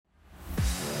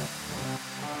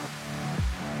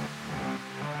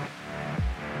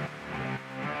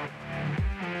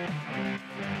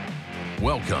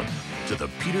Welcome to the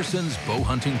Peterson's Bow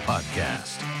Hunting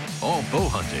Podcast. All bow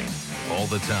hunting, all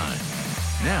the time.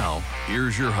 Now,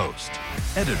 here's your host,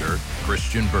 editor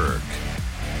Christian Berg.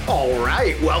 All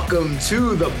right, welcome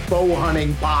to the Bow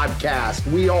Hunting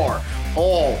Podcast. We are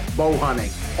all bow hunting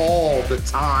all the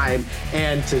time,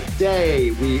 and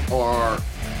today we are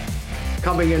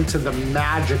coming into the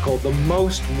magical, the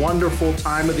most wonderful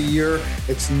time of the year.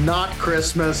 It's not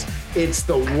Christmas, it's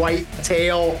the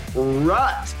whitetail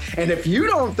rut. And if you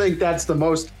don't think that's the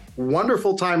most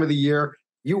wonderful time of the year,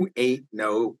 you ain't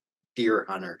no deer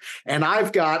hunter. And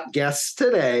I've got guests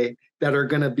today that are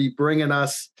going to be bringing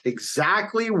us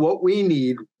exactly what we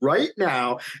need right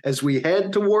now as we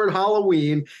head toward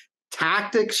Halloween.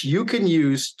 Tactics you can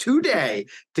use today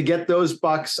to get those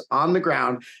bucks on the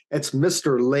ground. It's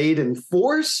Mr. Layden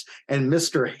Force and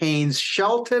Mr. Haynes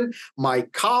Shelton, my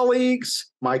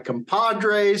colleagues, my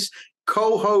compadres,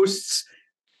 co-hosts,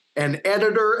 and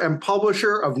editor and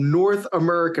publisher of North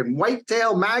American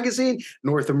Whitetail Magazine,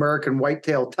 North American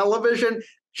Whitetail Television.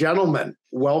 Gentlemen,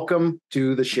 welcome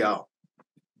to the show.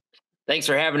 Thanks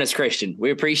for having us, Christian.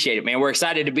 We appreciate it, man. We're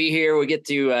excited to be here. We get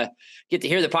to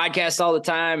hear the podcast all the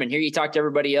time and hear you talk to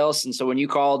everybody else. And so when you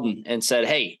called and said,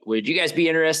 hey, would you guys be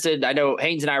interested? I know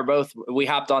Haynes and I we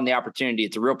hopped on the opportunity.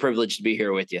 It's a real privilege to be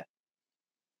here with you.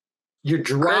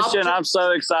 Christian, I'm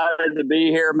so excited to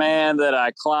be here, man, that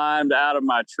I climbed out of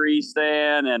my tree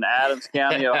stand in Adams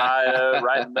County, Ohio,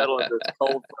 right in the middle of this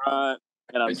cold front.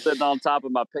 And I'm sitting on top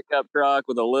of my pickup truck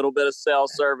with a little bit of cell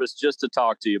service just to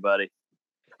talk to you, buddy.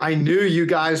 I knew you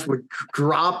guys would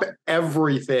drop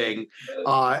everything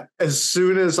as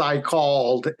soon as I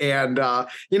called. And,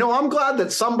 I'm glad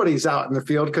that somebody's out in the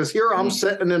field because here I'm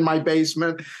sitting in my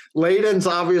basement. Layden's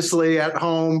obviously at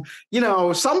home.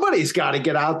 Somebody's got to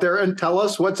get out there and tell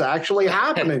us what's actually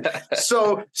happening.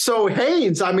 So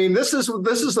Haynes, I mean, this is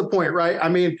the point, right? I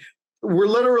mean, we're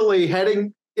literally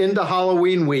heading into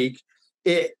Halloween week.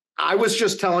 I was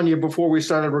just telling you before we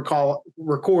started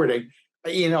recording,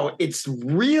 it's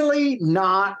really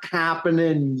not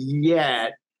happening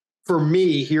yet for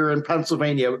me here in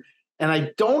Pennsylvania. And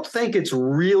I don't think it's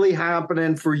really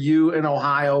happening for you in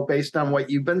Ohio based on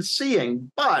what you've been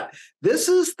seeing. But this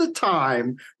is the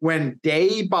time when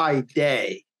day by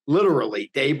day,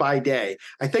 literally day by day,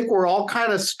 I think we're all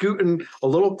kind of scooting a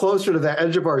little closer to the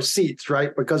edge of our seats, right?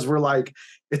 Because we're like,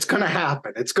 it's going to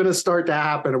happen. It's going to start to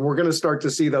happen. And we're going to start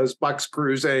to see those bucks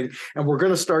cruising. And we're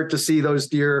going to start to see those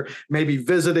deer maybe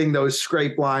visiting those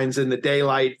scrape lines in the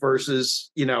daylight versus,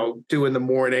 2 in the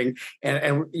morning.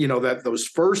 And that those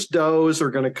first does are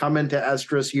going to come into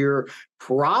estrus here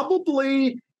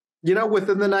probably,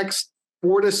 within the next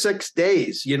 4 to 6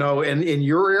 days, in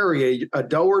your area, a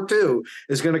doe or two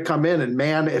is going to come in. And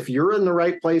man, if you're in the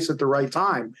right place at the right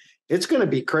time, it's going to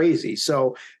be crazy.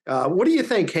 So what do you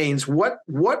think, Haynes? What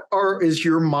is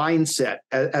your mindset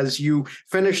as you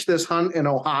finish this hunt in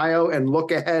Ohio and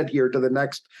look ahead here to the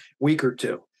next week or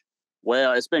two?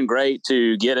 Well, it's been great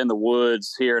to get in the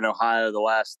woods here in Ohio. The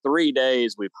last 3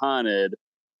 days we've hunted,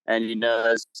 and,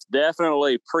 it's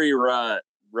definitely pre-rut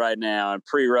right now and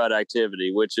pre-rut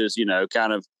activity, which is,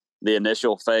 kind of the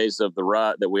initial phase of the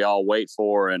rut that we all wait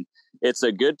for. And it's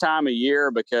a good time of year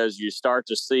because you start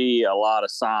to see a lot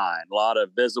of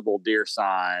visible deer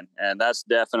sign. And that's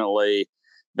definitely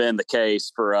been the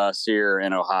case for us here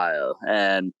in Ohio.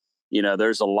 And,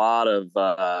 there's a lot of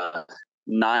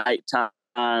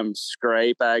nighttime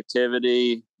scrape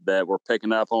activity that we're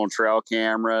picking up on trail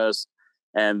cameras.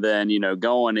 And then,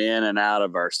 going in and out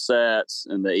of our sets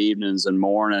in the evenings and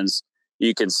mornings,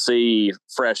 you can see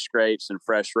fresh scrapes and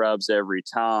fresh rubs every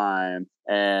time.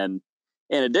 And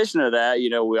in addition to that,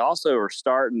 we also are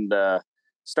starting to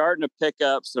pick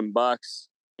up some bucks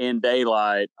in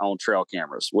daylight on trail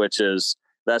cameras,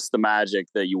 that's the magic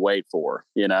that you wait for,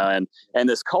 and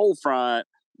this cold front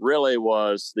really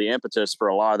was the impetus for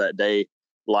a lot of that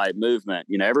daylight movement.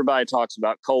 Everybody talks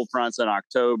about cold fronts in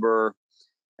October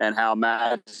and how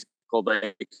magical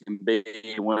they can be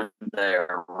when they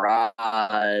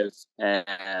arrive.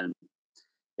 And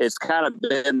it's kind of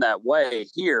been that way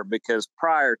here because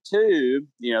prior to,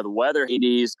 the weather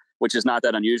 80s, which is not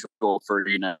that unusual for,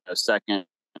 second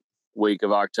week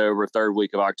of October, third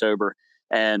week of October.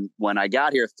 And when I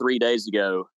got here 3 days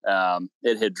ago,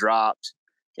 it had dropped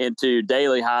into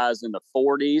daily highs in the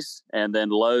 40s and then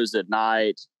lows at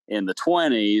night in the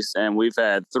 20s. And we've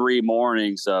had 3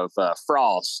 mornings of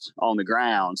frost on the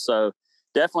ground. So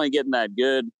definitely getting that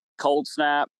good cold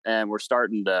snap. And we're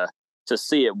starting to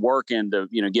see it working to,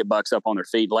 get bucks up on their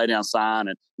feet, lay down sign,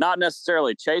 and not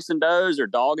necessarily chasing does or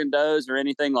dogging does or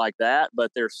anything like that,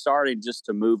 but they're starting just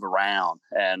to move around.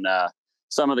 And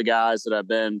some of the guys that I've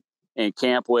been in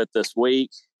camp with this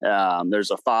week.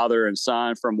 There's a father and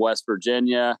son from West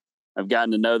Virginia. I've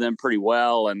gotten to know them pretty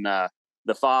well. And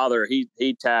the father,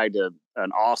 he tagged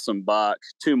an awesome buck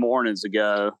 2 mornings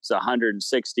ago. It's a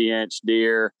 160-inch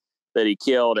deer that he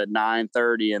killed at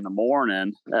 9:30 in the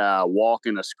morning,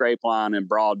 walking a scrape line in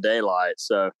broad daylight.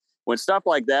 So when stuff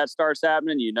like that starts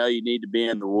happening, you need to be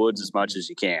in the woods as much as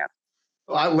you can.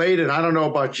 Layden, I don't know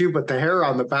about you, but the hair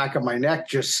on the back of my neck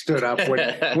just stood up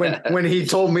when he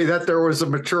told me that there was a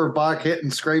mature buck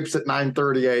hitting scrapes at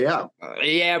 9:30 a.m.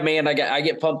 Yeah, man, I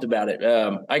get pumped about it.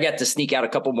 I got to sneak out a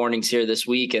couple mornings here this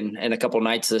week and a couple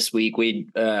nights this week. We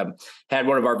had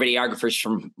one of our videographers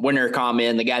from Winter come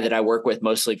in, the guy that I work with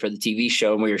mostly for the TV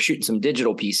show, and we were shooting some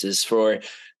digital pieces for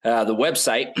the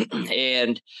website,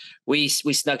 and we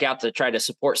snuck out to try to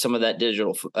support some of that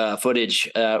digital footage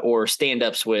or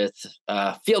stand-ups with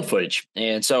field footage.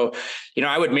 And so,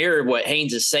 I would mirror what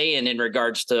Haynes is saying in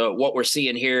regards to what we're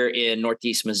seeing here in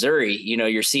Northeast Missouri.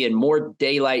 You're seeing more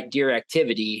daylight deer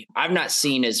activity. I've not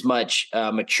seen as much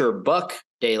mature buck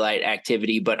daylight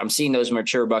activity, but I'm seeing those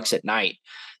mature bucks at night.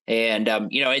 And,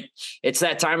 it's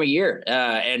that time of year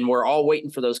and we're all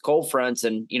waiting for those cold fronts.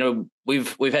 And,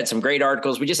 we've had some great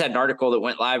articles. We just had an article that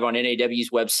went live on NAW's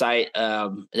website.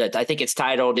 That I think it's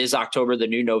titled "Is October the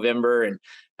New November?" And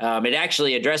it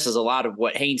actually addresses a lot of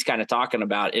what Haynes kind of talking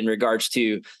about in regards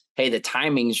to, hey, the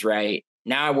timing's right.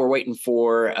 Now we're waiting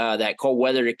for that cold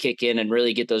weather to kick in and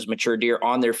really get those mature deer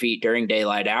on their feet during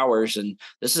daylight hours. And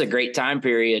this is a great time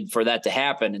period for that to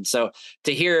happen. And so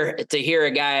to hear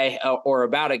a guy or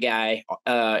about a guy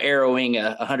arrowing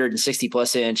a 160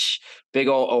 plus inch big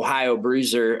old Ohio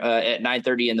bruiser at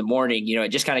 9:30 in the morning, it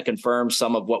just kind of confirms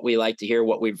some of what we like to hear,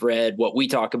 what we've read, what we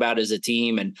talk about as a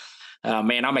team. And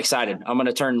man, I'm excited. I'm going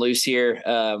to turn loose here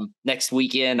next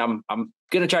weekend. I'm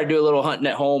going to try to do a little hunting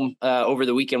at home over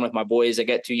the weekend with my boys. I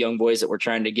got 2 young boys that we're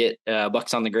trying to get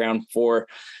bucks on the ground for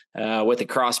with a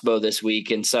crossbow this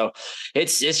week. And so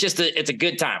it's just it's a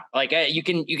good time. Like you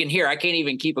can hear, I can't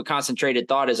even keep a concentrated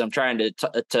thought as I'm trying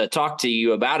to talk to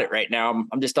you about it right now.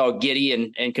 I'm just all giddy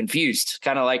and confused,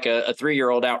 kind of like a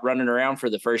 3-year-old out running around for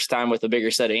the first time with a bigger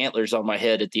set of antlers on my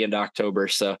head at the end of October.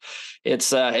 So it's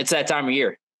that time of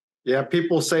year. Yeah,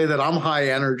 people say that I'm high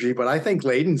energy, but I think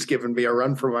Layden's giving me a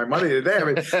run for my money today. I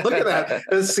mean, look at that.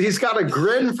 He's got a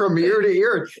grin from ear to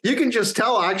ear. You can just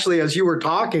tell, actually, as you were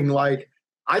talking, like,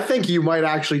 I think you might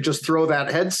actually just throw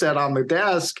that headset on the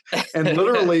desk and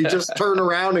literally just turn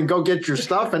around and go get your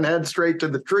stuff and head straight to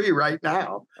the tree right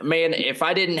now. Man, if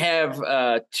I didn't have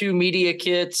 2 media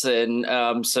kits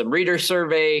and some reader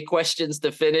survey questions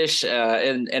to finish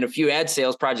and a few ad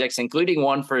sales projects, including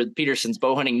one for Peterson's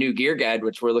Bow Hunting New Gear Guide,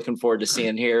 which we're looking forward to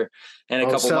seeing here in a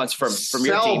couple months from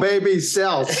your team. Sell, baby,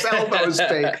 sell those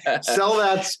space, sell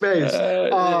that space.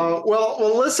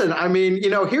 Well, listen, I mean,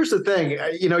 here's the thing,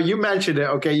 you mentioned it.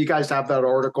 Okay. You guys have that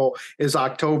article, Is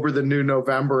October the New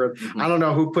November? I don't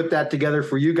know who put that together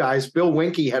for you guys. Bill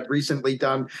Winke had recently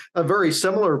done a very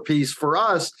similar piece for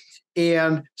us.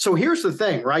 And so here's the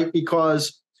thing, right?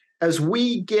 Because as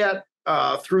we get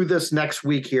through this next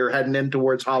week here, heading in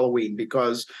towards Halloween,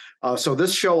 because so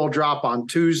this show will drop on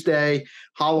Tuesday.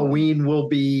 Halloween will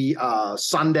be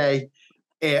Sunday.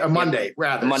 Monday,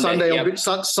 rather. Monday,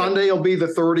 Sunday will be the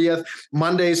 30th.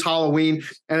 Monday's Halloween.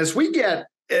 And as we get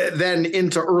then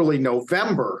into early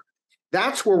November,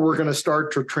 that's where we're going to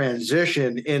start to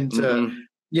transition into,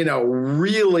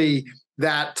 really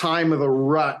that time of the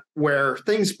rut where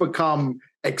things become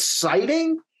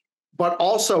exciting, but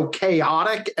also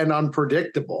chaotic and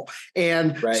unpredictable.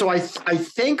 And so I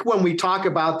think when we talk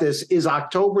about this, Is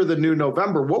October the New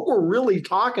November, what we're really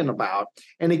talking about,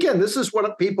 and again, this is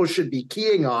what people should be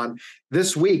keying on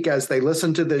this week as they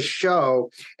listen to this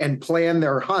show and plan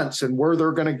their hunts and where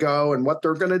they're going to go and what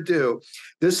they're going to do.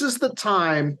 This is the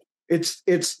time.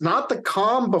 It's not the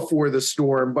calm before the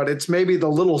storm, but it's maybe the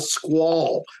little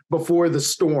squall before the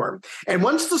storm. And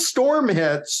once the storm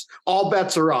hits, all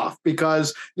bets are off,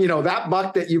 because, that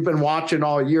buck that you've been watching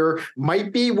all year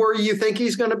might be where you think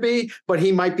he's going to be, but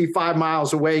he might be 5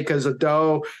 miles away because a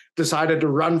doe decided to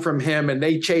run from him and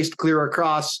they chased clear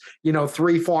across,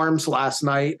 3 farms last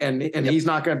night, and he's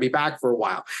not going to be back for a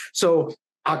while. So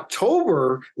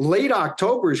late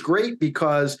October is great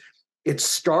because It's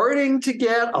starting to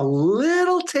get a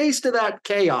little taste of that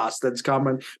chaos that's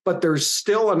coming, but there's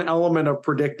still an element of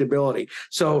predictability.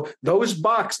 So those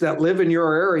bucks that live in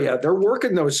your area, they're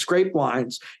working those scrape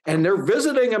lines and they're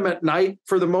visiting them at night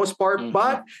for the most part,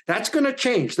 but that's going to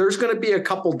change. There's going to be a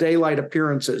couple daylight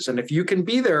appearances. And if you can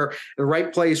be there, the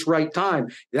right place, right time,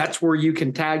 that's where you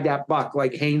can tag that buck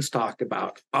like Haynes talked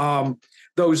about.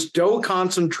 Those doe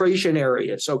concentration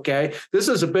areas, okay? This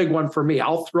is a big one for me.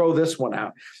 I'll throw this one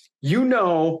out.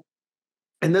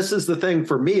 And this is the thing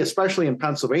for me, especially in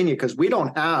Pennsylvania, because we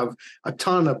don't have a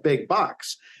ton of big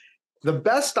bucks. The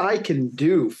best I can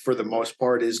do for the most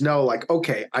part is know, like,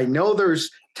 okay, I know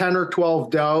there's 10 or 12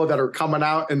 doe that are coming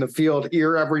out in the field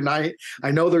here every night.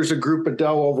 I know there's a group of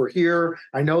doe over here.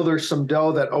 I know there's some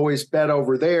doe that always bed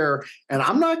over there. And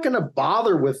I'm not going to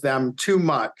bother with them too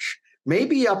much,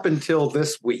 maybe up until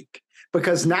this week.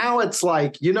 Because now it's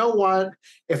like, you know what?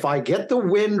 If I get the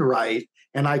wind right,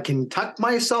 and I can tuck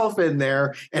myself in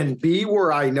there and be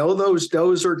where I know those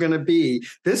does are going to be,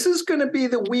 this is going to be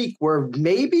the week where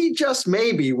maybe, just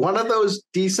maybe, one of those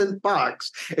decent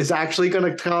bucks is actually going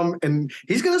to come and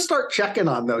he's going to start checking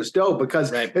on those doe,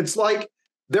 because it's like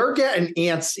they're getting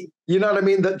antsy. You know what I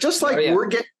mean? Just like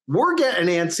we're getting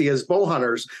antsy as bow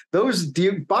hunters, those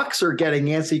bucks are getting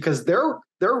antsy because they're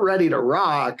ready to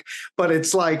rock. But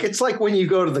it's like when you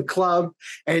go to the club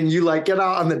and you like get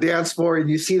out on the dance floor and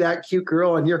you see that cute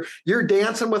girl and you're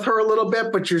dancing with her a little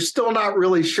bit, but you're still not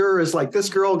really sure, is like this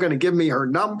girl going to give me her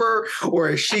number, or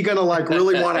is she going to like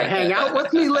really want to hang out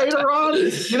with me later on?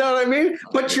 You know what I mean?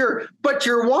 But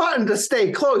you're wanting to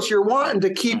stay close. You're wanting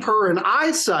to keep her in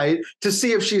eyesight to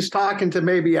see if she's talking to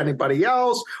maybe anybody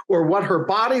else or what her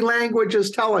body language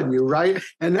is telling you, right?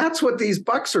 And that's what these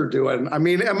bucks are doing. I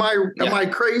mean, am I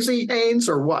crazy, Haynes,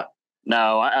 or what?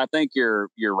 No, I think you're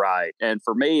right. And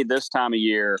for me, this time of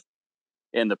year,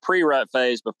 in the pre-rut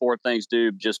phase, before things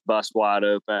do just bust wide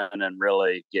open and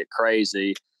really get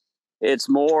crazy, it's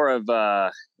more of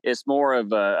a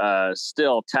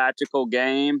still tactical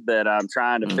game that I'm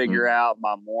trying to figure out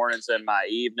my mornings and my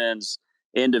evenings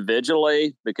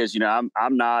individually, because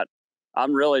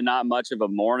I'm really not much of a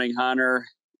morning hunter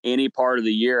any part of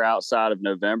the year outside of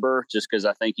November, just because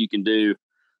I think you can do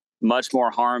much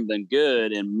more harm than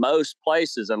good in most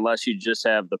places, unless you just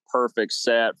have the perfect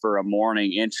set for a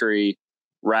morning entry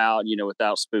route,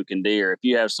 without spooking deer. If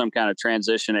you have some kind of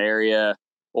transition area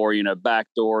or, back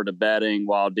door to bedding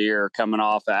while deer are coming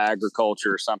off of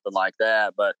agriculture or something like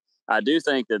that. But I do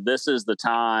think that this is the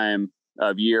time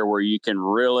of year where you can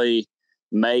really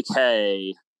make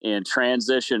hay in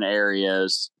transition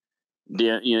areas,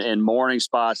 in morning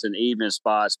spots and evening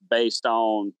spots, based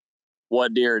on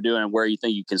what deer are doing and where you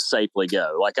think you can safely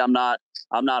go. Like I'm not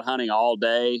hunting all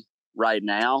day right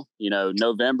now.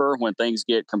 November, when things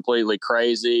get completely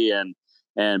crazy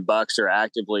and bucks are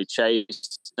actively chasing,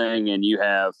 and you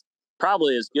have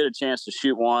probably as good a chance to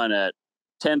shoot one at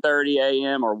 10:30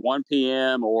 a.m. or 1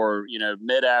 p.m. or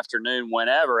mid-afternoon,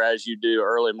 whenever, as you do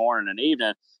early morning and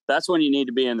evening. That's when you need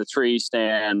to be in the tree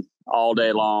stand all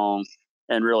day long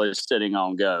and really sitting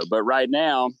on go. But right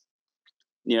now,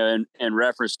 in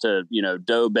reference to,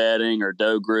 doe bedding or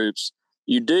doe groups,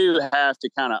 you do have to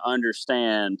kind of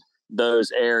understand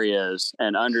those areas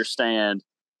and understand,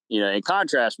 in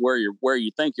contrast, where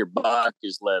you think your buck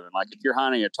is living. Like if you're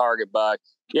hunting a target buck,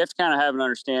 you have to kind of have an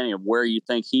understanding of where you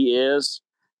think he is.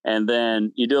 And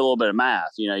then you do a little bit of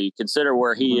math. You consider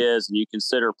where he is, and you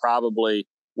consider probably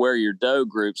where your doe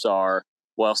groups are.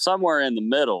 Well, somewhere in the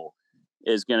middle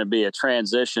is going to be a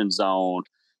transition zone.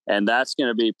 And that's going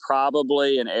to be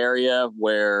probably an area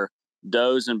where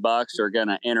does and bucks are going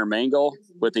to intermingle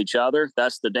with each other.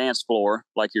 That's the dance floor,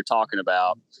 like you're talking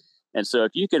about. And so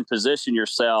if you can position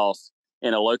yourself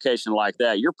in a location like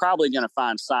that, you're probably going to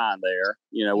find sign there,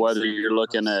 whether you're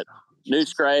looking at new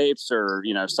scrapes or,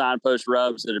 signpost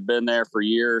rubs that have been there for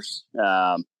years.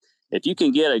 If you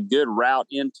can get a good route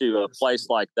into a place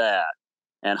like that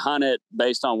and hunt it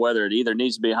based on whether it either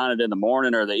needs to be hunted in the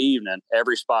morning or the evening,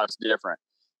 every spot's different.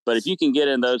 But if you can get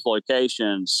in those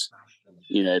locations,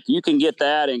 if you can get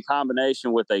that in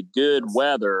combination with a good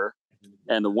weather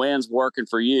and the wind's working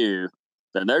for you,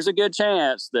 then there's a good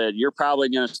chance that you're probably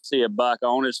going to see a buck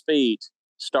on his feet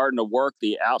starting to work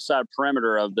the outside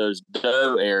perimeter of those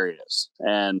doe areas.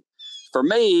 And for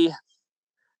me,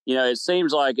 it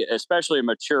seems like, especially a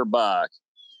mature buck,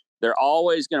 they're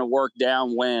always going to work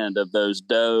downwind of those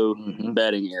doe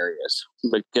bedding areas,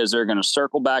 because they're going to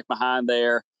circle back behind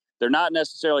there. They're not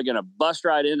necessarily going to bust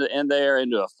right into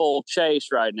a full chase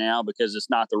right now, because it's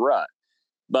not the rut.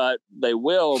 But they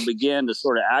will begin to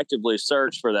sort of actively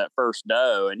search for that first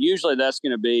doe. And usually that's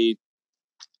going to be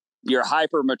your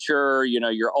hyper mature,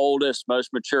 your oldest,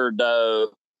 most mature doe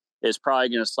is probably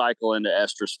going to cycle into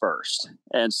estrus first.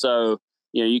 And so,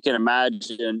 you can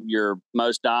imagine your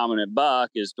most dominant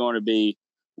buck is going to be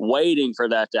waiting for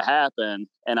that to happen.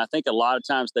 And I think a lot of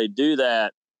times they do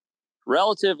that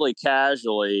relatively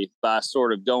casually by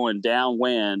sort of going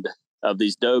downwind of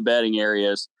these doe bedding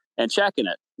areas and checking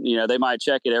it. They might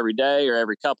check it every day or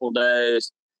every couple of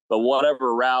days, but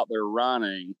whatever route they're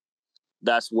running,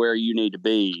 that's where you need to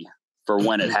be for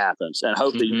when it happens, and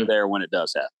hope that you're there when it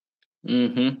does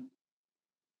happen.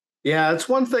 Yeah, it's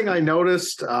one thing I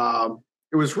noticed.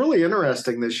 It was really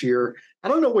interesting this year. I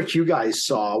don't know what you guys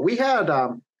saw. We had,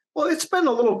 it's been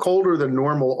a little colder than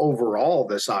normal overall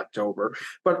this October,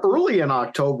 but early in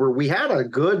October, we had a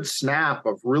good snap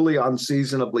of really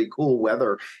unseasonably cool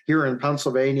weather here in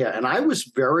Pennsylvania. And I was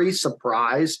very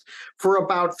surprised for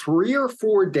about 3 or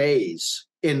 4 days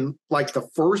in like the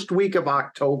first week of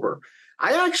October.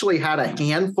 I actually had a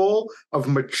handful of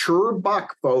mature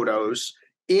buck photos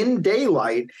in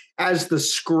daylight as the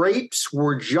scrapes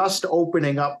were just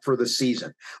opening up for the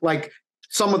season. Like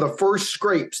some of the first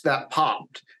scrapes that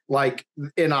popped like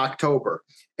in October.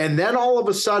 And then all of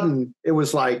a sudden it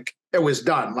was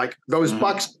done. Like those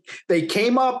bucks, they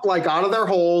came up like out of their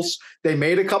holes. They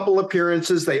made a couple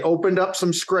appearances. They opened up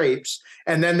some scrapes,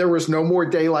 and then there was no more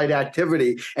daylight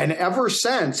activity. And ever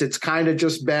since, it's kind of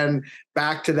just been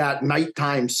back to that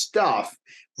nighttime stuff.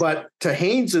 But to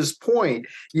Haynes's point,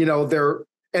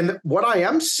 and what I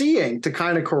am seeing to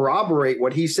kind of corroborate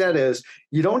what he said is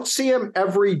you don't see them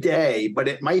every day, but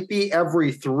it might be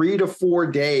every 3 to 4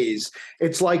 days.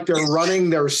 It's like they're running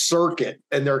their circuit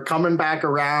and they're coming back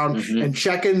around and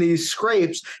checking these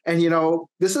scrapes. And,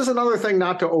 this is another thing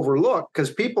not to overlook,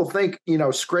 because people think,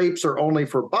 scrapes are only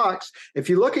for bucks. If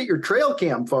you look at your trail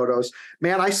cam photos,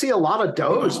 man, I see a lot of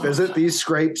does visit these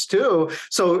scrapes too.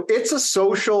 So it's a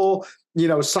social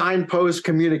signpost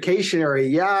communication area.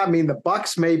 Yeah, I mean, the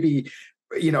bucks may be,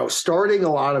 starting a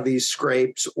lot of these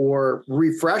scrapes or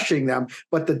refreshing them,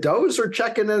 but the does are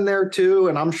checking in there too.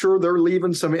 And I'm sure they're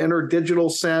leaving some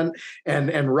interdigital scent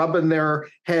and rubbing their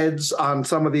heads on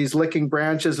some of these licking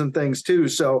branches and things too.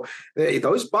 So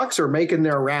those bucks are making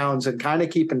their rounds and kind of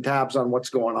keeping tabs on what's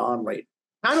going on late.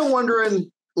 Kind of wondering,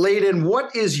 Layden,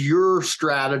 what is your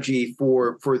strategy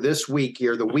for this week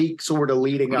here, the week sort of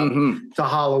leading up to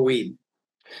Halloween?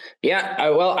 Yeah,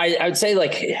 I would say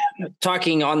like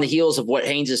talking on the heels of what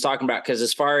Haynes is talking about, because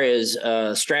as far as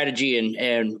strategy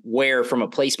and where from a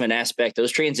placement aspect,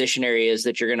 those transition areas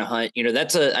that you're going to hunt,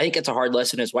 I think it's a hard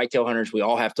lesson as whitetail hunters we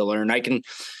all have to learn. I can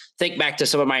think back to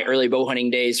some of my early bow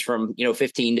hunting days from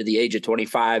 15 to the age of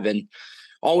 25, and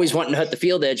always wanting to hunt the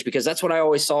field edge because that's what I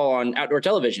always saw on outdoor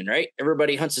television, right?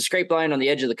 Everybody hunts the scrape line on the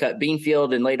edge of the cut bean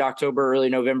field in late October, early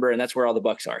November, and that's where all the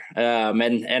bucks are.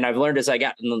 And I've learned as I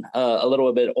got a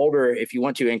little bit older, if you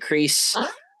want to increase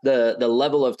the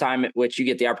level of time at which you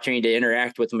get the opportunity to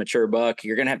interact with a mature buck,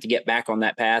 you're going to have to get back on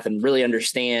that path and really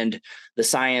understand the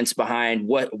science behind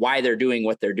why they're doing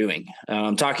what they're doing.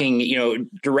 Talking,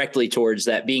 directly towards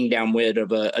that being downwind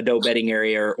of a doe bedding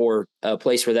area or a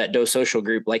place where that doe social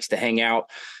group likes to hang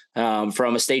out.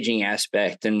 From a staging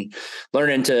aspect, and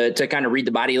learning to kind of read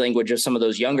the body language of some of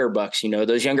those younger bucks.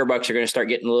 Those younger bucks are going to start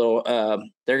getting a little,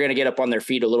 they're going to get up on their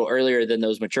feet a little earlier than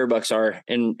those mature bucks are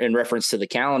in reference to the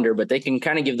calendar, but they can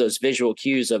kind of give those visual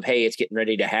cues of, hey, it's getting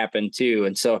ready to happen too.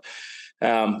 And so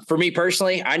for me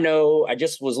personally, I know I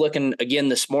just was looking again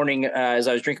this morning as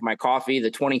I was drinking my coffee,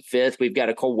 the 25th, we've got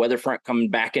a cold weather front coming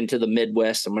back into the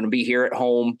Midwest. I'm going to be here at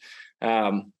home.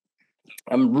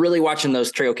 I'm really watching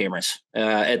those trail cameras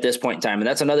at this point in time. And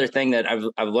that's another thing that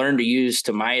I've learned to use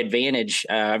to my advantage.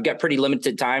 I've got pretty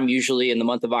limited time usually in the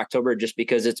month of October, just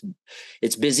because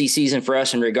it's busy season for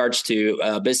us in regards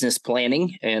to business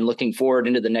planning and looking forward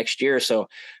into the next year. So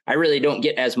I really don't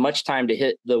get as much time to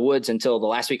hit the woods until the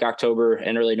last week, October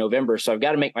and early November. So I've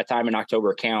got to make my time in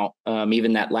October count,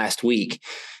 even that last week.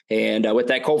 And with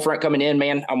that cold front coming in,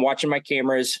 man, I'm watching my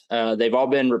cameras. They've all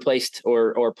been replaced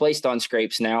or placed on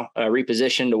scrapes now,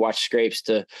 repositioned to watch scrapes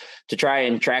to try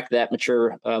and track that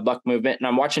mature buck movement. And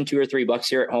I'm watching 2 or 3 bucks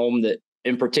here at home that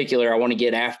in particular I want to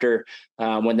get after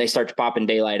when they start to pop in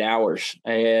daylight hours.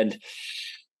 And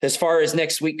as far as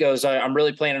next week goes, I'm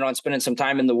really planning on spending some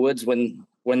time in the woods when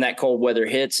that cold weather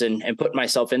hits and putting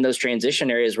myself in those transition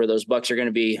areas where those bucks are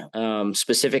going to be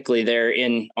specifically there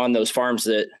on those farms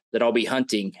that I'll be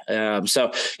hunting.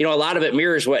 So, a lot of it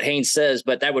mirrors what Haynes says,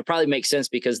 but that would probably make sense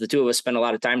because the two of us spend a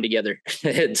lot of time together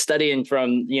studying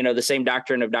from, the same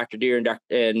doctrine of Dr. Deere and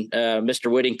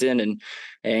Mr. Whittington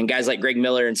and guys like Greg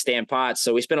Miller and Stan Potts.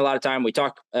 So we spend a lot of time. We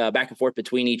talk back and forth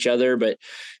between each other, but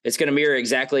it's going to mirror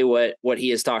exactly what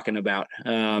he is talking about.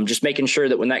 Just making sure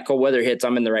that when that cold weather hits,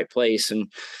 I'm in the right place,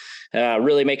 and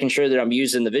really making sure that I'm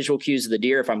using the visual cues of the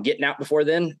deer if I'm getting out before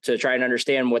then to try and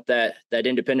understand what that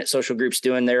independent social group's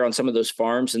doing there on some of those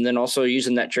farms. And then also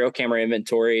using that trail camera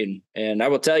inventory. And I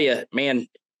will tell you, man,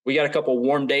 we got a couple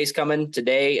warm days coming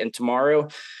today and tomorrow.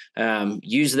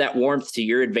 Use that warmth to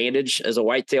your advantage as a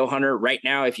whitetail hunter. Right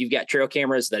now, if you've got trail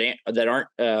cameras that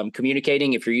aren't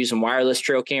communicating, if you're using wireless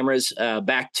trail cameras,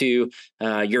 back to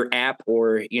your app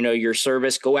or your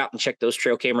service, go out and check those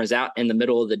trail cameras out in the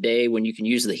middle of the day when you can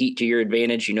use the heat to your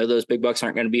advantage. Those big bucks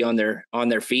aren't going to be on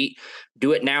their feet.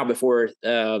 Do it now before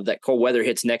that cold weather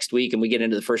hits next week and we get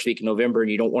into the first week of November, and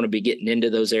you don't want to be getting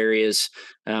into those areas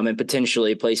and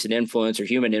potentially place an influence or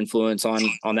human influence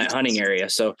on that hunting area.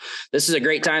 So this is a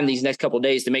great time these next couple of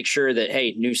days to make sure that,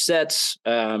 hey, new sets,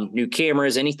 new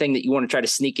cameras, anything that you want to try to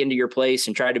sneak into your place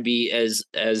and try to be as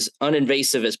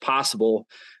uninvasive as possible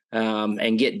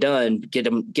and get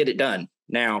it done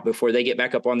now before they get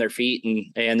back up on their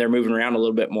feet and they're moving around a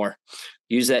little bit more.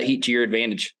 Use that heat to your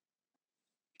advantage.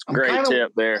 Great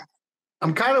tip there.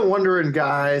 I'm kind of wondering,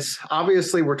 guys,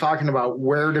 obviously we're talking about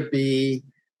where to be,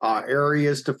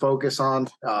 areas to focus on,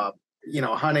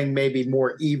 hunting maybe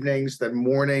more evenings than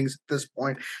mornings at this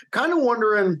point. Kind of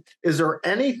wondering, is there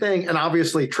anything, and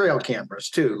obviously trail cameras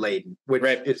too, Layden, which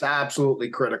is absolutely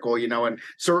critical, and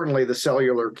certainly the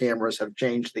cellular cameras have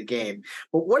changed the game.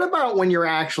 But what about when you're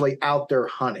actually out there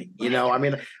hunting?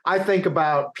 I think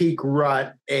about peak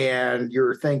rut and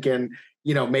you're thinking,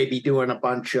 maybe doing a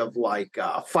bunch of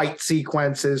fight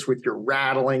sequences with your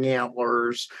rattling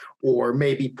antlers, or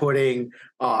maybe putting,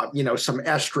 some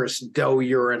estrus doe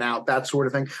urine out, that sort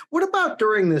of thing. What about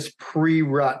during this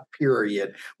pre-rut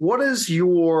period? What is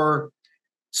your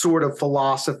sort of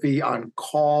philosophy on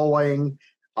calling,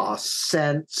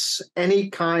 scents, any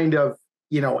kind of,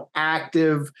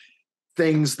 active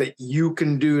things that you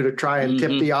can do to try and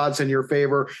tip the odds in your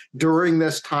favor during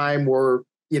this time where,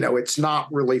 it's not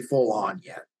really full on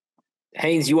yet?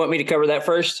 Haynes, you want me to cover that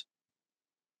first?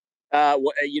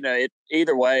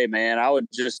 Either way, man, I would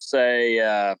just say,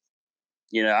 I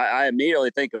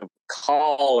immediately think of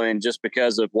calling just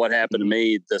because of what happened to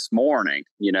me this morning.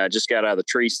 I just got out of the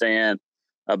tree stand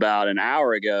about an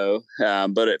hour ago.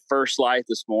 But at first light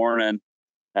this morning,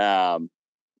 I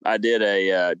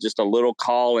did just a little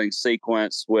calling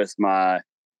sequence with my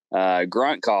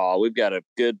grunt call. We've got a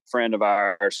good friend of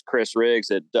ours, Chris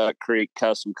Riggs at Duck Creek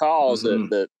Custom Calls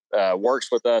that works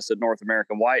with us at North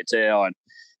American Whitetail. And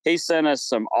he sent us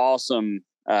some awesome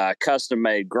custom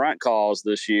made grunt calls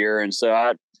this year. And so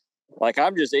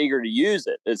I'm just eager to use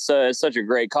it. It's such a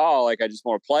great call. I just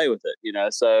want to play with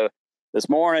it, So this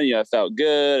morning, it felt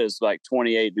good. It's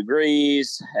 28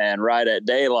 degrees and right at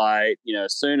daylight,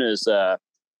 as soon as,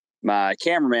 my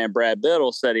cameraman, Brad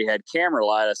Biddle, said he had camera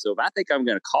light, I said, I think I'm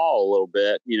going to call a little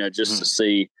bit, just to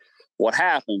see what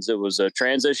happens. It was a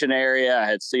transition area. I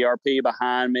had CRP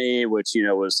behind me, which,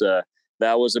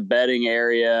 that was a bedding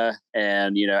area,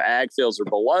 and, ag fields are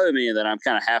below me. And then I'm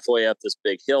kind of halfway up this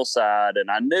big hillside.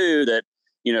 And I knew that,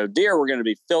 deer were going to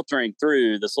be filtering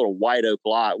through this little white oak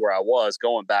lot where I was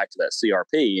going back to that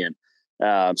CRP.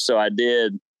 And so I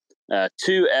did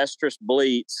 2 estrus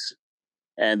bleats,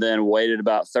 and then waited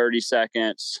about 30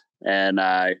 seconds, and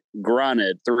I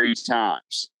grunted 3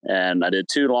 times. And I did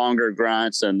 2 longer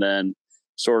grunts, and then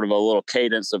sort of a little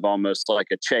cadence of almost like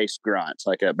a chase grunt,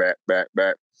 like a bark, bark,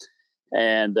 bark.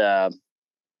 And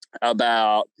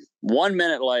about 1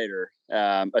 minute later,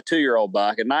 a 2-year-old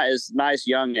buck, a nice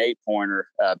young 8-pointer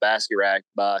basket rack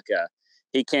buck,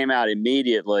 he came out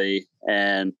immediately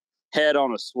and head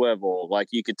on a swivel. Like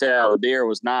you could tell, the deer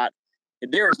was not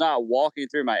walking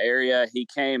through my area. He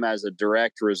came as a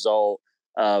direct result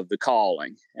of the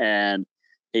calling, and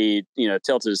he,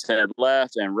 tilted his head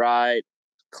left and right,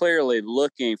 clearly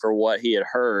looking for what he had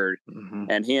heard.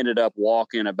 And he ended up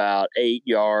walking about 8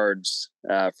 yards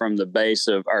from the base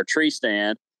of our tree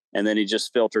stand, and then he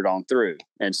just filtered on through.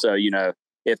 And so,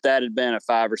 if that had been a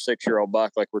 5 or 6 year old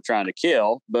buck like we're trying to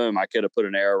kill, boom, I could have put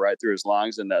an arrow right through his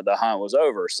lungs, and the hunt was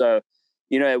over. So,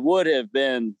 it would have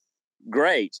been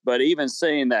great, but even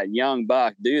seeing that young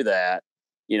buck do that,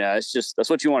 that's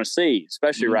what you want to see,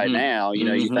 especially right now.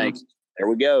 You think, there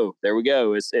we go.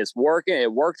 It's working.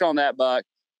 It worked on that buck.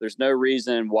 There's no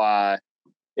reason why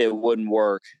it wouldn't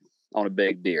work on a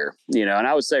big deer, and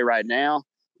I would say right now,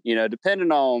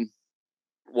 depending on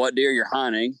what deer you're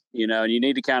hunting, and you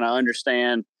need to kind of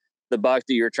understand the buck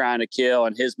that you're trying to kill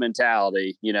and his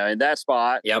mentality, in that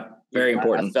spot. Yep. Very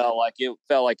important. I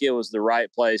felt like it was the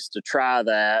right place to try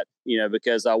that,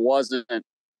 because I wasn't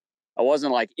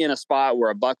like in a spot where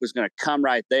a buck was going to come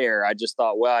right there. I just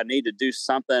thought, well, I need to do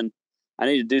something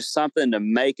to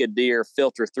make a deer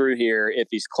filter through here if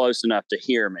he's close enough to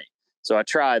hear me. So I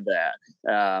tried that.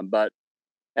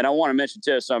 And I want to mention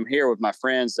too, so I'm here with my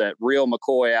friends at Real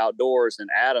McCoy Outdoors in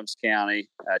Adams County.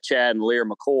 Chad and Lear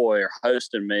McCoy are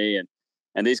hosting me,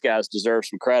 and these guys deserve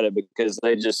some credit because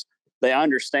they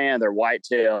understand their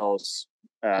whitetails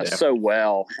so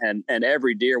well. And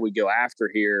every deer we go after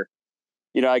here,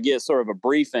 I get sort of a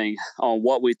briefing on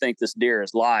what we think this deer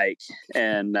is like,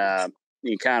 and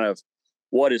kind of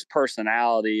what his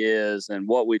personality is, and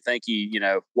what we think he's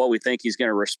going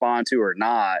to respond to or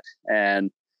not.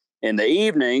 And in the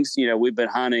evenings, we've been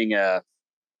hunting a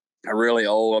really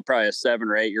old, probably a 7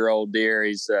 or 8 year old deer.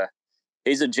 He's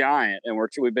a giant, and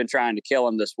we've been trying to kill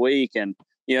him this week. And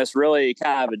it's really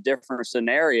kind of a different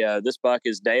scenario. This buck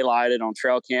is daylighted on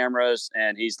trail cameras,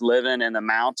 and he's living in the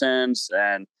mountains,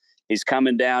 and he's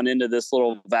coming down into this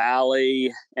little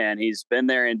valley, and he's been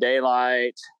there in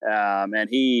daylight. And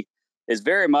he is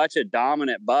very much a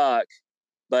dominant buck,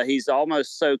 but he's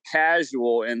almost so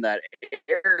casual in that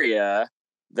area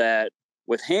that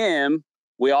with him,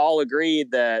 we all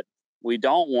agreed that we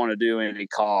don't want to do any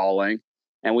calling,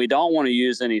 and we don't want to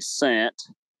use any scent.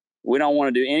 We don't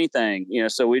want to do anything,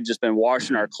 so we've just been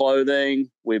washing our clothing.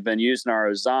 We've been using our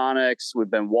ozonics. We've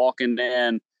been walking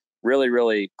in really,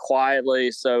 really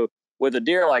quietly. So with a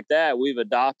deer like that, we've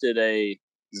adopted a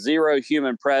 0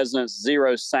 human presence,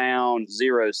 0 sound,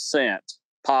 0 scent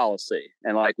policy.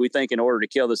 And we think in order to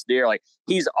kill this deer,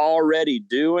 he's already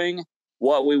doing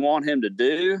what we want him to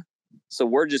do. So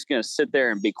we're just going to sit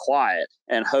there and be quiet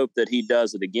and hope that he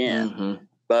does it again. Mm-hmm.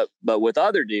 But with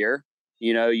other deer,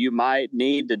 you might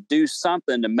need to do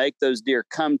something to make those deer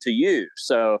come to you.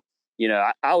 So,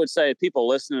 I would say people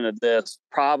listening to this,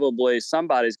 probably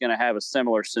somebody's going to have a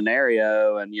similar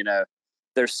scenario. And,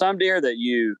 there's some deer that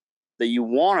you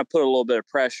want to put a little bit of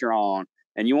pressure on,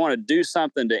 and you want to do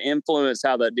something to influence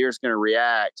how that deer's going to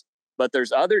react. But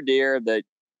there's other deer that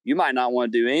you might not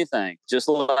want to do anything. Just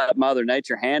let Mother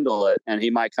Nature handle it, and he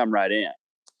might come right in.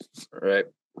 Right.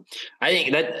 I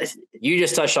think that you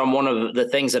just touched on one of the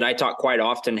things that I talk quite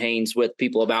often, Haynes, with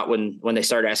people about when they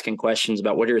start asking questions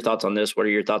about what are your thoughts on this? What are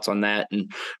your thoughts on that?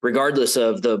 And regardless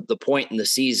of the point in the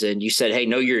season, you said, hey,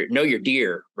 know your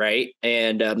deer, right?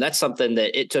 And that's something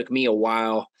that it took me a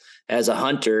while as a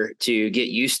hunter to get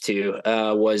used to,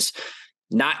 was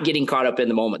not getting caught up in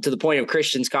the moment. To the point of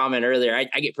Christian's comment earlier,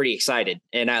 I get pretty excited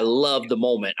and I love the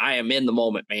moment. I am in the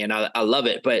moment, man. I love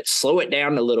it, but slow it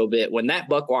down a little bit. When that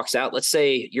buck walks out, let's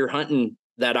say you're hunting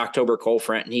that October cold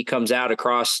front and he comes out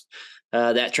across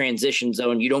that transition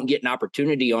zone, you don't get an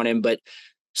opportunity on him, but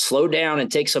slow down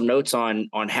and take some notes on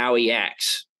how he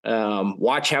acts.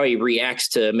 Watch how he reacts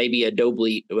to maybe a doe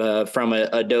bleat from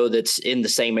a doe that's in the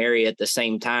same area at the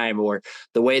same time, or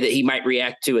the way that he might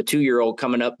react to a 2-year-old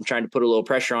coming up and trying to put a little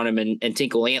pressure on him and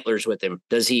tinkle antlers with him.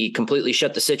 Does he completely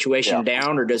shut the situation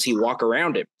down, or does he walk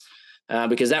around him?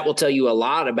 Because that will tell you a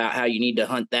lot about how you need to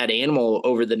hunt that animal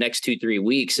over the next 2-3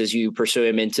 weeks as you pursue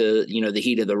him into, the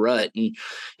heat of the rut. And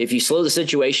if you slow the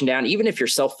situation down, even if you're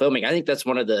self-filming, I think that's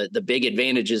one of the big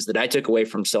advantages that I took away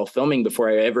from self-filming before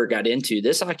I ever got into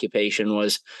this occupation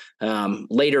was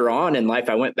later on in life,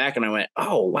 I went back and I went,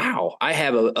 oh, wow, I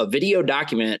have a video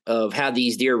document of how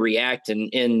these deer react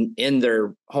in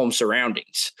their home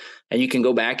surroundings. And you can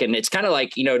go back and it's kind of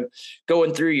like,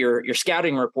 going through your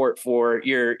scouting report for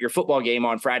your football game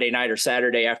on Friday night or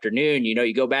Saturday afternoon,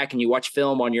 you go back and you watch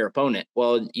film on your opponent.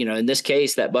 Well, in this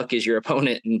case, that buck is your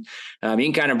opponent, and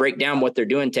you can kind of break down what they're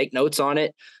doing, take notes on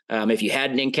it. If you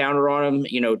had an encounter on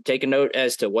him, take a note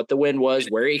as to what the wind was,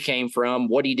 where he came from,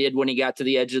 what he did when he got to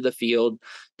the edge of the field.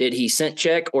 Did he scent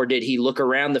check, or did he look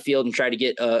around the field and try to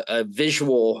get a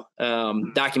visual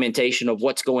documentation of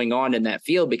what's going on in that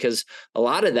field? Because a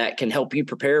lot of that can help you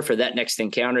prepare for that next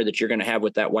encounter that you're going to have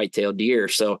with that white-tailed deer.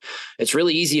 So it's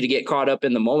really easy to get caught up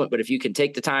in the moment, but if you can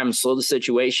take the time and slow the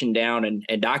situation down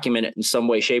and document it in some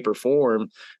way, shape, or form,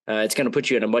 it's going to put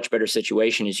you in a much better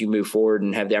situation as you move forward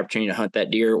and have the opportunity to hunt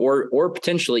that deer or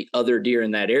potentially other deer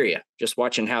in that area. Just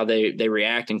watching how they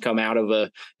react and come out of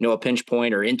a pinch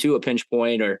point or into a pinch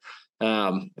point, or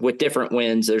with different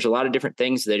winds. There's a lot of different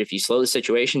things that if you slow the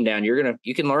situation down,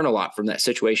 you can learn a lot from that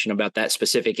situation about that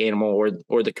specific animal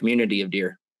or the community of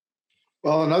deer.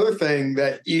 Well, another thing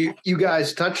that you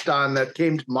guys touched on that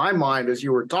came to my mind as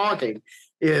you were talking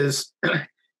is,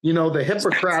 the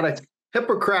Hippocratic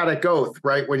Hippocratic oath,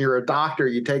 right? When you're a doctor,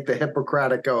 you take the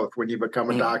Hippocratic oath when you become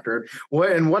a doctor.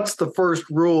 And what's the first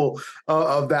rule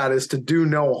of that is to do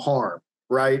no harm.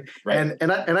 Right. And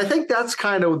I think that's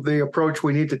kind of the approach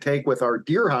we need to take with our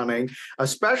deer hunting,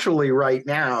 especially right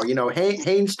now. You know,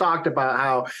 Haynes talked about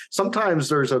how sometimes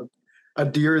there's a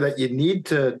deer that you need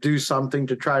to do something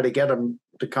to try to get them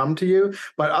to come to you.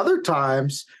 But other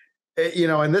times, you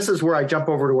know, and this is where I jump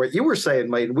over to what you were saying,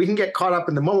 Layden, we can get caught up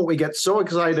in the moment. We get so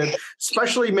excited,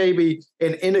 especially maybe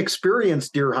an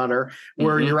inexperienced deer hunter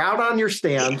where you're out on your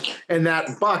stand and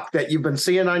that buck that you've been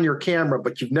seeing on your camera,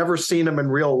 but you've never seen him in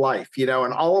real life, you know,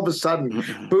 and all of a sudden,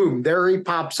 boom, there he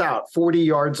pops out 40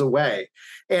 yards away.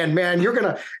 And man, you're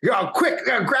going to quick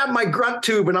grab my grunt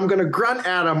tube and I'm going to grunt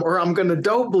at him or I'm going to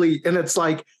doe bleat. And it's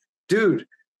like, dude,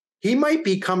 he might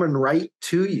be coming right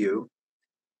to you.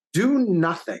 Do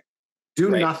nothing. Do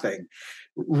nothing.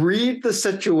 Read the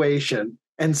situation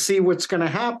and see what's going to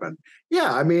happen.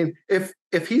 Yeah, I mean, if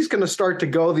he's going to start to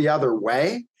go the other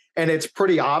way and it's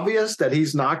pretty obvious that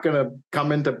he's not going to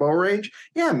come into bow range,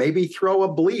 yeah, maybe throw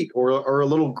a bleat or a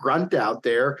little grunt out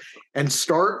there and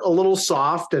start a little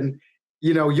soft and,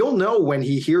 you know, you'll know when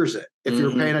he hears it if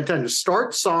you're paying attention.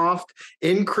 Start soft,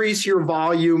 increase your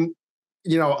volume,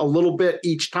 you know, a little bit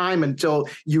each time until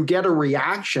you get a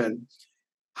reaction.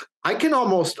 I can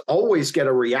almost always get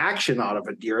a reaction out of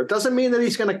a deer. It doesn't mean that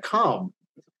he's going to come.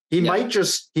 He might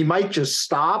just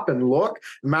stop and look.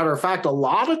 Matter of fact, a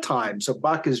lot of times a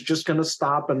buck is just going to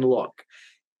stop and look,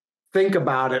 think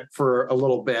about it for a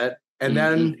little bit, and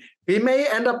then he may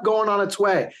end up going on its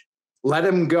way. Let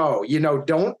him go. You know,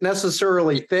 don't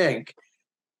necessarily think,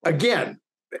 again,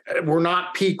 we're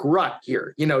not peak rut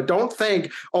here. You know, don't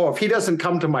think, oh, if he doesn't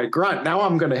come to my grunt, now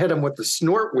I'm going to hit him with the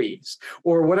snort wheeze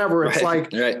or whatever.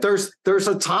 It's there's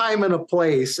a time and a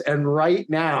place. And right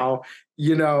now,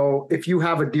 you know, if you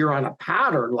have a deer on a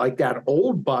pattern like that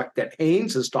old buck that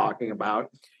Haynes is talking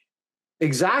about,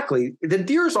 exactly, the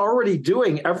deer's already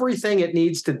doing everything it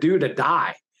needs to do to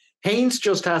die. Haynes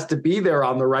just has to be there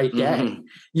on the right day.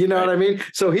 You know what I mean?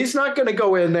 So he's not going to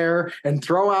go in there and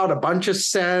throw out a bunch of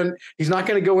scent. He's not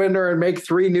going to go in there and make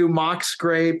 3 new mock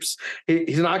scrapes.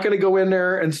 He's not going to go in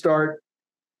there and start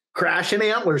crashing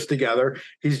antlers together.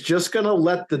 He's just going to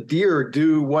let the deer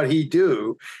do what he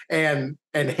do. And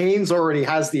Haynes already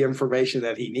has the information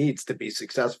that he needs to be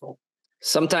successful.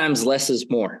 Sometimes less is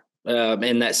more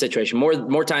in that situation,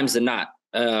 more times than not.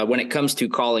 When it comes to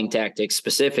calling tactics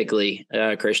specifically,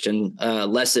 Christian,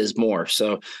 less is more.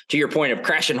 So to your point of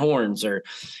crashing horns or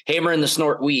hammering the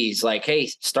snort wheeze, like, hey,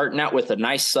 starting out with a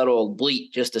nice subtle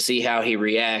bleat just to see how he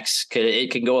reacts,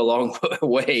 it can go a long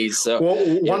ways. So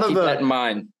keep that in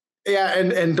mind. Yeah,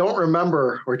 and don't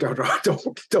remember, or don't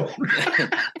don't remember.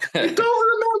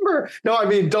 No, I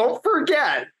mean, don't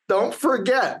forget. Don't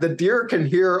forget, the deer can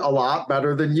hear a lot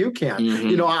better than you can.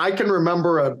 You know, I can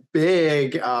remember a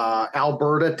big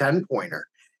Alberta 10-pointer,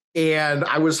 and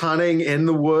I was hunting in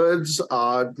the woods,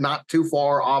 not too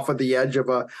far off of the edge of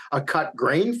a cut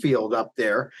grain field up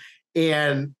there.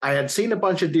 And I had seen a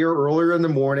bunch of deer earlier in the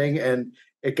morning, and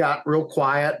it got real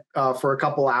quiet for a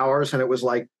couple hours, and it was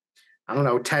like, I don't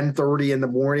know, 10:30 in the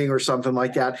morning or something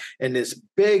like that. And this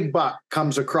big buck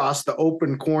comes across the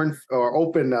open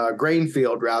grain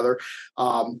field, rather,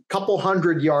 couple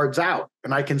hundred yards out.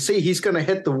 And I can see he's going to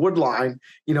hit the wood line,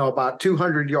 you know, about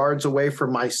 200 yards away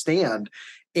from my stand.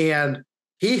 And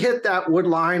he hit that wood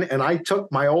line, and I took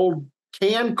my old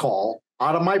can call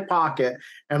out of my pocket.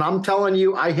 And I'm telling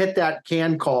you, I hit that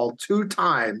can call 2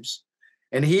 times,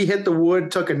 and he hit the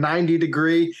wood, took a 90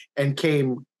 degree and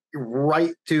came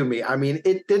right to me. I mean,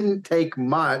 it didn't take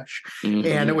much,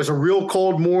 and it was a real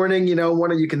cold morning. You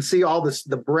know, you can see all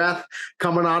the breath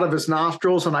coming out of his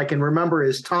nostrils, and I can remember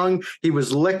his tongue. He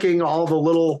was licking all the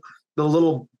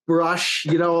little brush,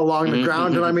 you know, along the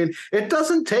ground. And I mean, it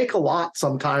doesn't take a lot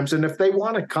sometimes. And if they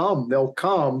want to come, they'll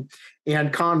come.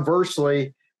 And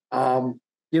conversely,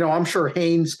 you know, I'm sure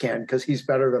Haynes can, because he's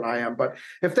better than I am. But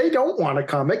if they don't want to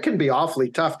come, it can be awfully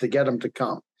tough to get them to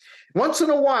come. Once in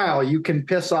a while, you can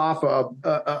piss off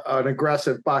an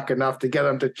aggressive buck enough to get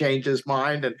him to change his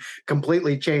mind and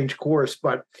completely change course.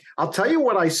 But I'll tell you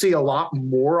what I see a lot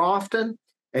more often,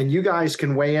 and you guys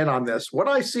can weigh in on this. What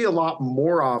I see a lot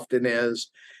more often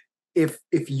is if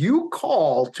you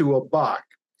call to a buck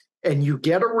and you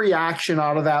get a reaction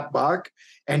out of that buck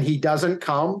and he doesn't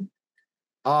come,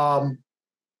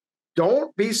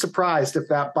 don't be surprised if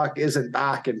that buck isn't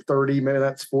back in 30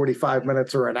 minutes, 45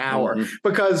 minutes, or an hour,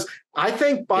 because I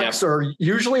think bucks are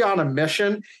usually on a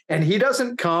mission, and he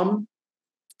doesn't come.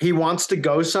 He wants to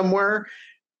go somewhere.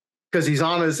 because he's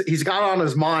got on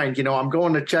his mind, I'm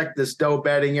going to check this doe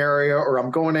bedding area, or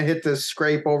I'm going to hit this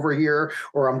scrape over here,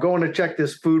 or I'm going to check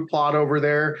this food plot over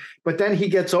there. But then he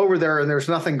gets over there and there's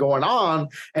nothing going on.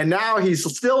 And now he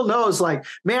still knows, like,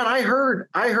 man, I heard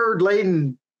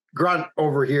Layden grunt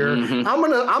over here. Mm-hmm.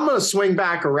 I'm gonna swing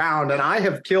back around. And I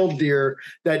have killed deer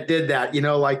that did that,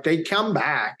 like they come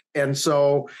back. And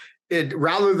so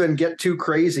rather than get too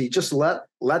crazy, just let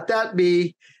that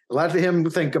be. Let him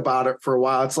think about it for a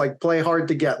while. It's like play hard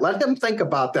to get. Let him think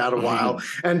about that a while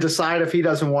and decide if he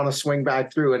doesn't want to swing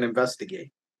back through and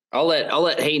investigate. I'll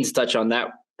let Haynes touch on that.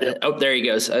 Yep. Oh, there he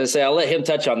goes. I say I'll let him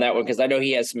touch on that one because I know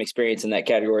he has some experience in that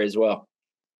category as well.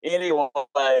 Anyway,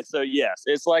 so yes,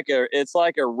 it's like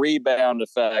a rebound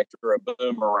effect or a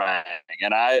boomerang,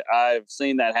 and I've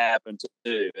seen that happen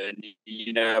too. And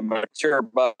mature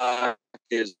buck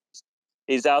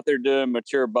he's out there doing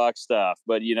mature buck stuff,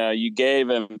 but you gave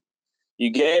him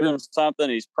something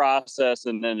he's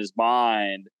processing in his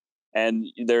mind, and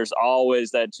there's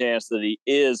always that chance that he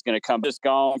is going to come. Just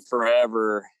gone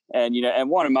forever, and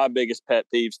one of my biggest pet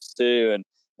peeves too,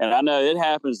 and I know it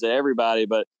happens to everybody,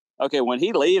 but. Okay, when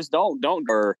he leaves, don't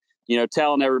or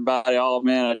telling everybody, oh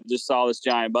man, I just saw this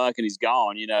giant buck and he's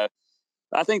gone.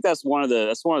 I think that's one of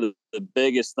the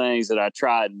biggest things that I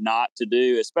try not to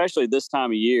do, especially this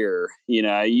time of year.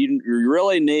 You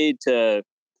really need to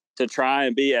try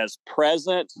and be as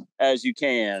present as you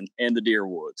can in the deer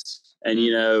woods, and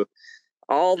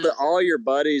all your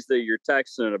buddies that you're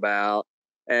texting about.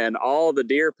 And all the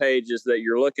deer pages that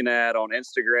you're looking at on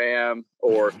Instagram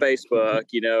or Facebook,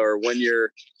 or when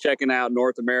you're checking out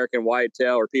North American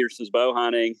Whitetail or Peterson's Bow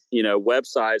Hunting,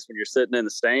 websites when you're sitting in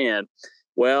the stand.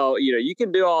 Well, you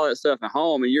can do all that stuff at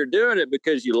home, and you're doing it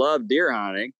because you love deer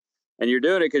hunting, and you're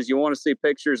doing it because you want to see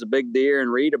pictures of big deer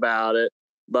and read about it.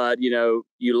 But, you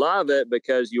love it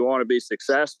because you want to be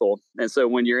successful. And so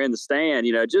when you're in the stand,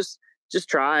 just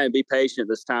try and be patient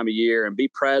this time of year and be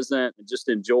present and just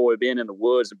enjoy being in the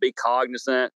woods and be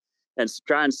cognizant and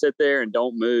try and sit there and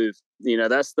don't move.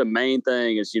 That's the main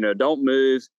thing is, don't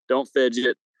move, don't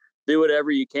fidget, do whatever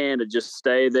you can to just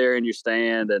stay there in your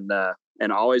stand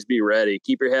and always be ready.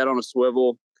 Keep your head on a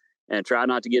swivel and try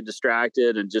not to get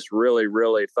distracted and just really,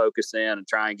 really focus in and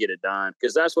try and get it done.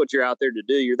 Because that's what you're out there to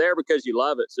do. You're there because you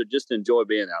love it. So just enjoy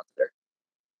being out there.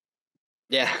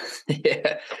 Yeah.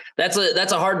 That's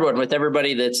a hard one with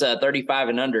everybody that's 35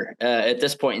 and under at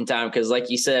this point in time. Cause like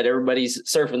you said, everybody's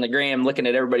surfing the gram, looking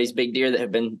at everybody's big deer that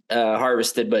have been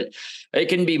harvested, but it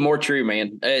can be more true,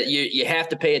 man. You have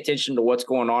to pay attention to what's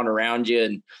going on around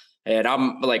you. And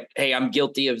I'm like, hey, I'm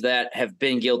guilty of that, have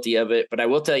been guilty of it. But I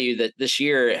will tell you that this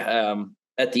year,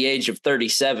 at the age of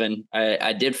 37,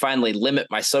 I did finally limit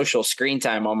my social screen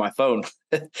time on my phone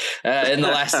in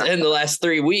the last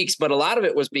 3 weeks. But a lot of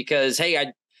it was because,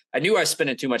 hey, I knew I was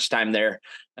spending too much time there.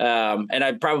 And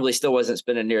I probably still wasn't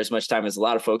spending near as much time as a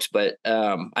lot of folks, but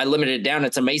I limited it down.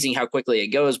 It's amazing how quickly it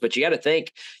goes, but you got to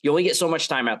think you only get so much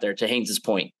time out there, to Haynes's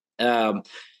point.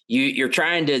 You're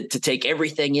trying to take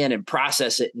everything in and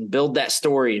process it and build that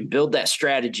story and build that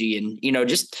strategy. And,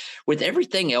 just with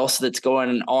everything else that's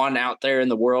going on out there in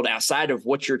the world outside of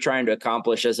what you're trying to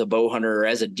accomplish as a bow hunter or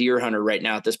as a deer hunter right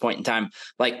now at this point in time,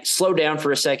 like slow down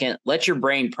for a second, let your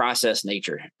brain process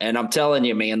nature. And I'm telling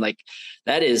you, man, like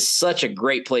that is such a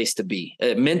great place to be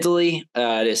mentally.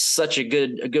 It is such a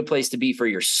good place to be for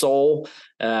your soul.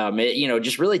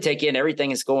 Just really take in everything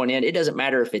that's going in. It doesn't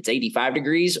matter if it's 85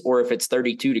 degrees or if it's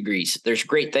 32 degrees. There's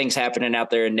great things happening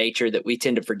out there in nature that we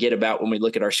tend to forget about when we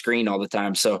look at our screen all the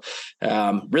time. So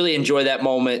really enjoy that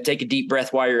moment. Take a deep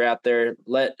breath while you're out there.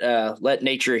 Let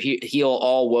nature heal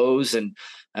all woes, and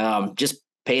just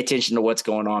pay attention to what's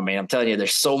going on, man. I'm telling you,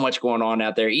 there's so much going on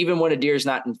out there. Even when a deer's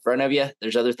not in front of you,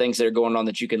 there's other things that are going on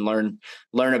that you can learn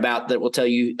about that will tell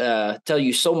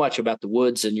you so much about the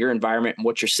woods and your environment and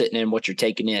what you're sitting in, what you're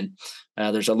taking in.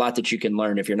 There's a lot that you can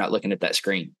learn if you're not looking at that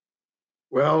screen.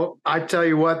 Well, I tell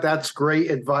you what, that's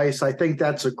great advice. I think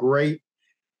that's a great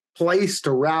place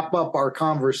to wrap up our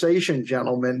conversation,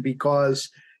 gentlemen, because,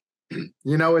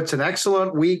 it's an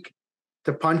excellent week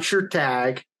to punch your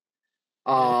tag.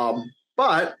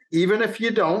 But even if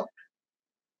you don't,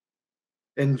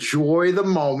 enjoy the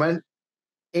moment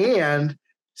and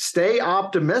stay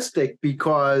optimistic,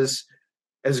 because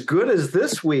as good as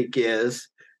this week is,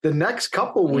 the next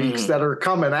couple weeks that are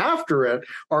coming after it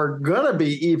are going to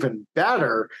be even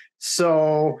better.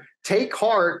 So take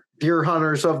heart, deer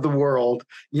hunters of the world.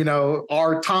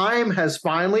 Our time has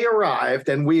finally arrived,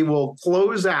 and we will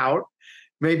close out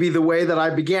maybe the way that I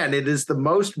began. It is the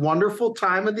most wonderful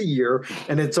time of the year,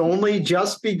 and it's only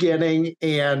just beginning.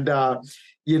 And,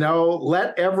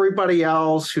 let everybody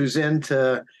else who's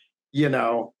into,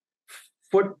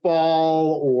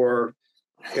 football or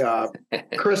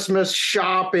Christmas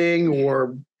shopping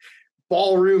or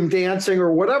ballroom dancing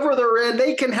or whatever they're in,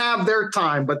 they can have their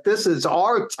time, but this is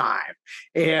our time.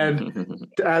 And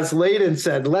as Layden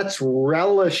said, let's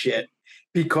relish it,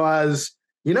 because,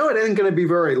 it isn't going to be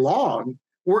very long.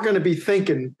 We're going to be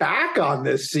thinking back on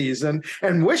this season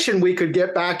and wishing we could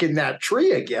get back in that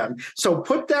tree again. So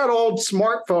put that old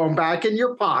smartphone back in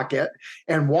your pocket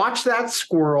and watch that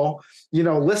squirrel,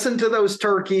 listen to those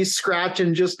turkeys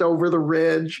scratching just over the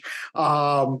ridge,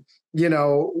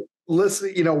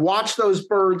 listen, watch those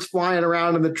birds flying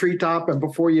around in the treetop. And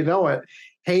before you know it,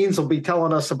 Haynes will be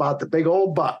telling us about the big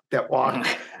old buck that walked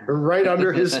right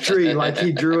under his tree like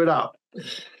he drew it up.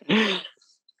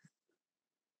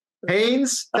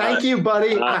 Haynes, thank you,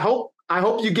 buddy. I hope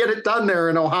you get it done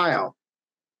there in Ohio.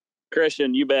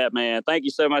 Christian, you bet, man. Thank you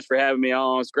so much for having me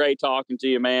on. It's great talking to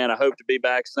you, man. I hope to be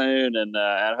back soon, and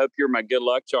I hope you're my good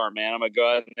luck charm, man. I'm going to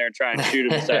go out there and try and shoot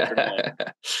him this afternoon.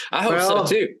 I hope so,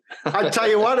 too. I tell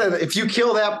you what, if you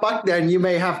kill that buck, then you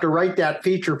may have to write that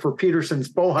feature for Peterson's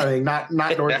Bow Hunting, not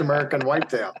North American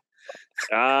Whitetail.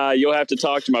 You'll have to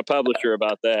talk to my publisher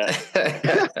about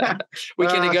that. We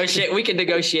can negotiate. We can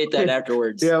negotiate that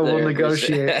afterwards. Yeah, we'll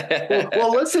negotiate. Well,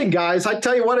 listen, guys, I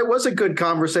tell you what, it was a good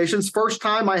conversation. It's first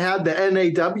time I had the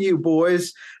NAW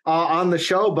boys on the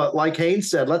show, but like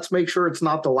Haynes said, let's make sure it's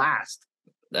not the last.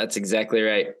 That's exactly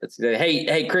right.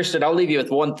 Hey, Christian, I'll leave you with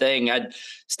one thing. I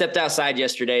stepped outside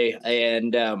yesterday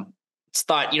and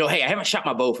thought, hey, I haven't shot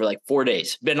my bow for like 4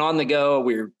 days. Been on the go.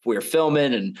 We were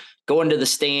filming and going to the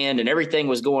stand and everything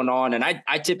was going on. And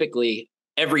I typically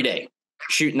every day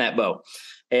shooting that bow.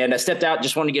 And I stepped out,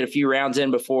 just wanted to get a few rounds in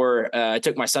before I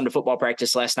took my son to football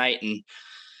practice last night.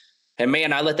 And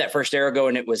man, I let that first arrow go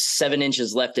and it was 7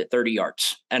 inches left at 30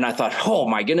 yards. And I thought, oh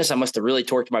my goodness, I must have really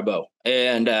torqued my bow,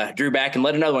 and drew back and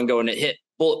let another one go, and it hit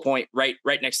bullet point right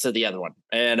next to the other one.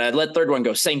 And I let third one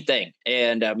go, same thing.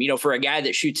 And, for a guy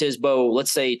that shoots his bow,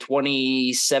 let's say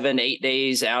 8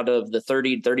 days out of the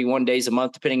 30 to 31 days a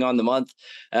month, depending on the month,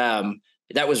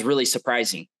 that was really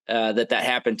surprising that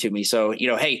happened to me. So,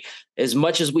 hey, as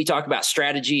much as we talk about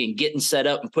strategy and getting set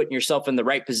up and putting yourself in the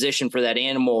right position for that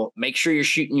animal, make sure you're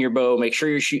shooting your bow, make sure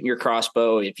you're shooting your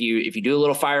crossbow. If you do a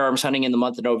little firearms hunting in the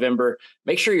month of November,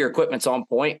 make sure your equipment's on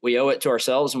point. We owe it to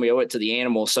ourselves and we owe it to the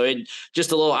animal. So it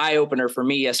just a little eye opener for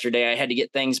me yesterday. I had to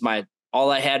get things, all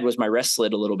I had was my rest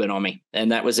slid a little bit on me,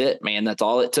 and that was it, man. That's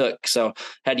all it took. So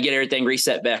had to get everything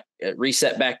reset back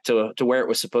to where it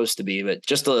was supposed to be. But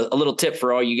just a little tip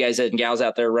for all you guys and gals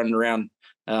out there running around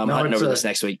hunting over this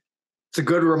next week. It's a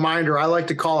good reminder. I like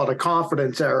to call it a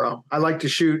confidence arrow. I like to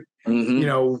shoot,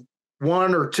 1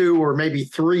 or 2 or maybe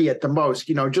 3 at the most,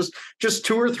 just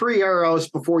 2 or 3 arrows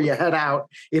before you head out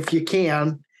if you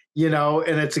can. And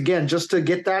it's, again, just to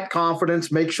get that confidence,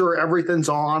 make sure everything's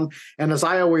on. And as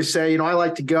I always say, I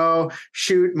like to go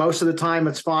shoot. Most of the time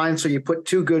it's fine. So you put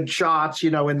 2 good shots,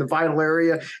 in the vital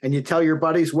area, and you tell your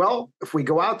buddies, well, if we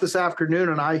go out this afternoon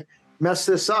and I mess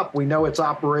this up, we know it's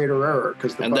operator error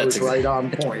because the bow's right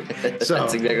on point. So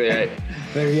that's exactly right.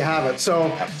 There you have it. So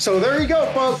there you go,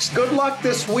 folks. Good luck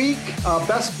this week.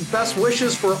 Best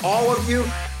wishes for all of you.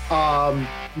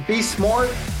 Be smart,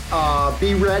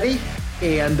 be ready.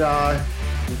 And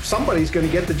somebody's going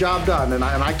to get the job done, and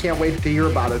I can't wait to hear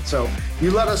about it. So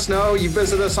you let us know. You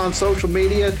visit us on social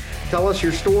media. Tell us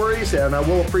your stories, and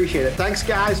we'll appreciate it. Thanks,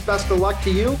 guys. Best of luck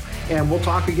to you, and we'll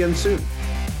talk again soon.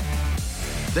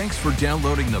 Thanks for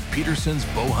downloading the Peterson's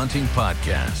Bow Hunting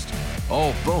Podcast.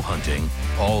 All bow hunting,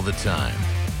 all the time.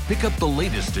 Pick up the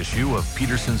latest issue of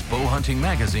Peterson's Bow Hunting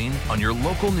Magazine on your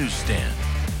local newsstand,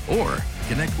 or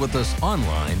connect with us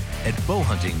online at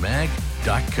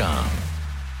bowhuntingmag.com.